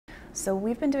So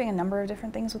we've been doing a number of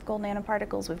different things with gold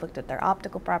nanoparticles. We've looked at their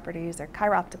optical properties, their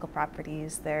chiroptical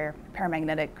properties, their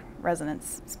paramagnetic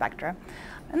resonance spectra.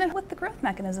 And then with the growth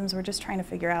mechanisms, we're just trying to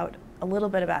figure out a little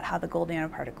bit about how the gold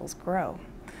nanoparticles grow.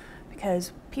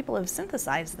 Because people have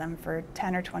synthesized them for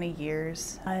 10 or 20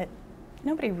 years, but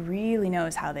nobody really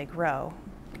knows how they grow.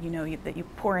 You know that you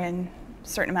pour in a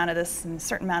certain amount of this and a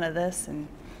certain amount of this, and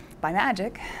by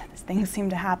magic, things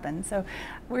seem to happen. So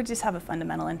we just have a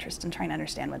fundamental interest in trying to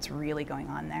understand what's really going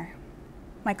on there.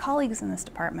 My colleagues in this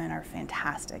department are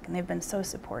fantastic, and they've been so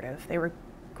supportive. They were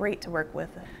great to work with.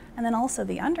 And then also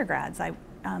the undergrads.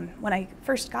 When I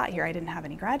first got here, I didn't have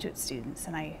any graduate students,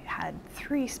 and I had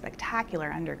 3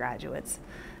 spectacular undergraduates.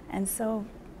 And so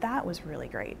that was really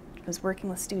great. I was working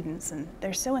with students, and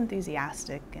they're so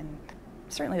enthusiastic, and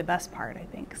certainly the best part, I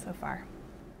think, so far.